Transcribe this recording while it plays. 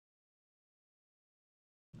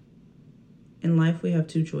In life, we have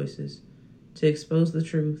two choices: to expose the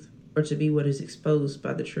truth or to be what is exposed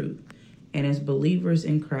by the truth. And as believers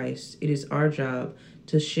in Christ, it is our job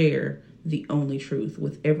to share the only truth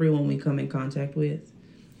with everyone we come in contact with.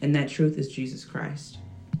 And that truth is Jesus Christ.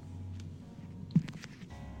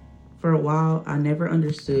 For a while, I never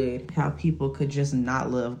understood how people could just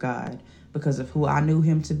not love God because of who I knew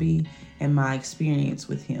him to be and my experience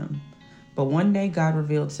with him. But one day, God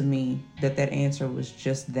revealed to me that answer was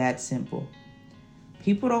just that simple.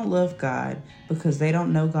 People don't love God because they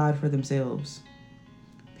don't know God for themselves.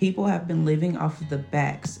 People have been living off of the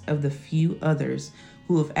backs of the few others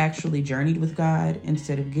who have actually journeyed with God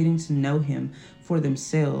instead of getting to know him for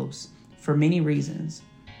themselves for many reasons.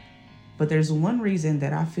 But there's one reason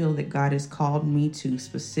that I feel that God has called me to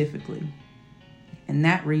specifically. And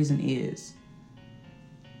that reason is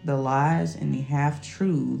the lies and the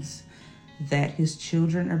half-truths that his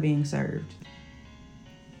children are being served.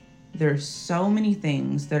 There are so many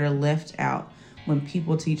things that are left out when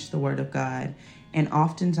people teach the word of God. And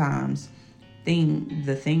oftentimes,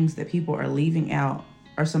 the things that people are leaving out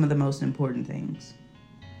are some of the most important things.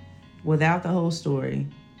 Without the whole story,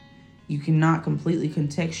 you cannot completely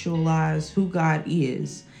contextualize who God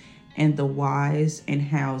is and the whys and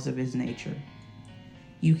hows of his nature.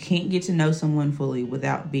 You can't get to know someone fully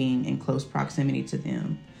without being in close proximity to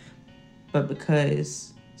them. But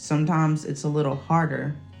because sometimes it's a little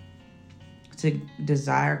harder to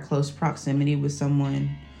desire close proximity with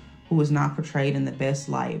someone who is not portrayed in the best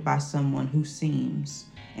light by someone who seems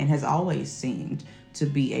and has always seemed to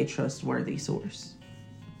be a trustworthy source.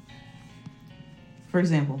 For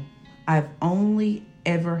example, I've only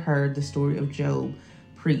ever heard the story of Job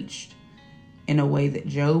preached in a way that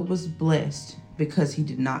Job was blessed because he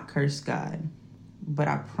did not curse God. But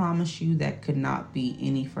I promise you that could not be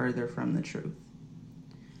any further from the truth.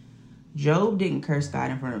 Job didn't curse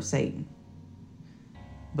God in front of Satan.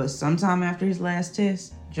 But sometime after his last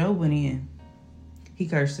test, Job went in. He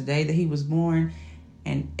cursed the day that he was born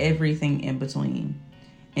and everything in between.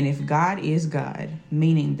 And if God is God,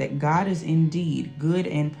 meaning that God is indeed good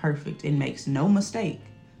and perfect and makes no mistake,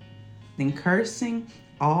 then cursing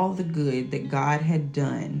all the good that God had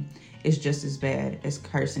done is just as bad as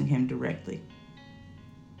cursing him directly.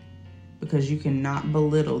 Because you cannot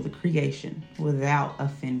belittle the creation without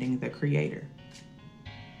offending the Creator.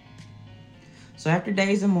 So after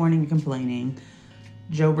days of mourning and complaining,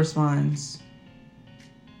 Job responds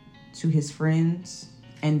to his friends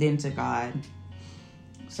and then to God.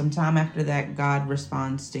 Sometime after that, God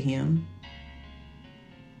responds to him.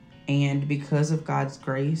 And because of God's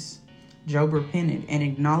grace, Job repented and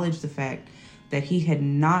acknowledged the fact that he had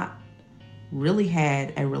not really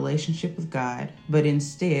had a relationship with God, but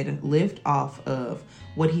instead lived off of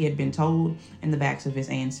what he had been told in the backs of his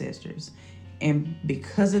ancestors. And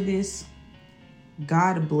because of this,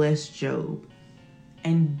 God blessed Job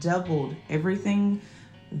and doubled everything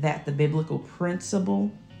that the biblical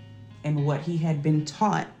principle and what he had been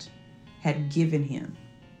taught had given him,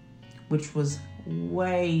 which was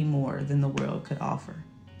way more than the world could offer.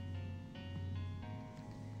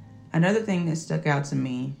 Another thing that stuck out to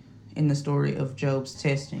me in the story of Job's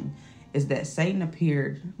testing is that Satan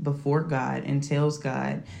appeared before God and tells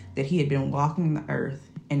God that he had been walking the earth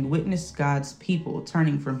and witnessed God's people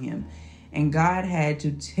turning from him. And God had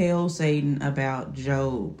to tell Satan about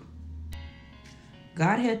Job.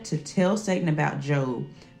 God had to tell Satan about Job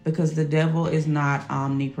because the devil is not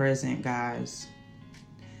omnipresent, guys.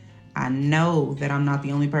 I know that I'm not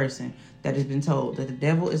the only person that has been told that the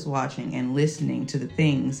devil is watching and listening to the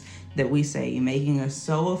things that we say, making us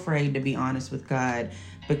so afraid to be honest with God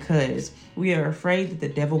because we are afraid that the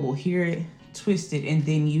devil will hear it, twist it, and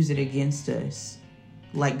then use it against us,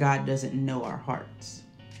 like God doesn't know our hearts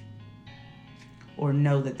or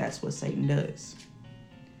know that that's what Satan does.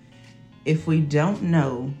 If we don't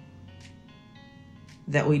know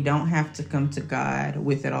that we don't have to come to God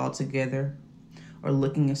with it all together or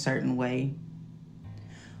looking a certain way,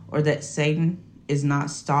 or that Satan is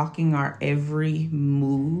not stalking our every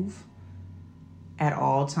move at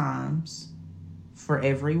all times for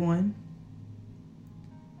everyone,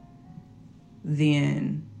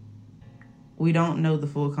 then we don't know the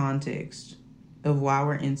full context of why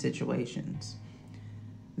we're in situations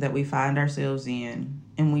that we find ourselves in,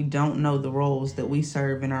 and we don't know the roles that we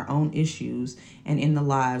serve in our own issues and in the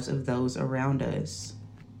lives of those around us.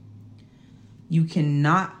 You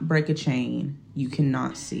cannot break a chain you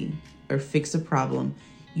cannot see or fix a problem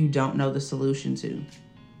you don't know the solution to.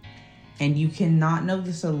 And you cannot know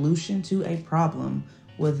the solution to a problem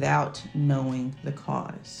without knowing the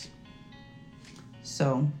cause.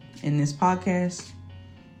 So in this podcast,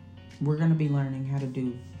 we're going to be learning how to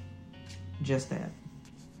do just that.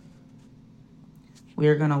 We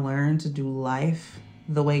are going to learn to do life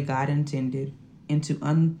the way God intended and to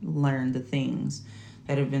unlearn the things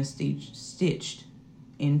that have been stitched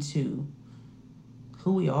into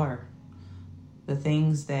who we are. The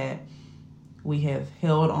things that we have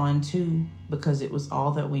held on to because it was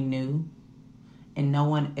all that we knew, and no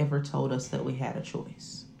one ever told us that we had a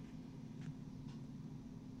choice.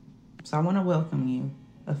 So I want to welcome you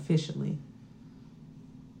officially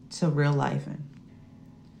to real Lyfin,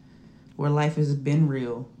 where life has been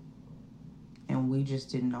real and we just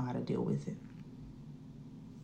didn't know how to deal with it.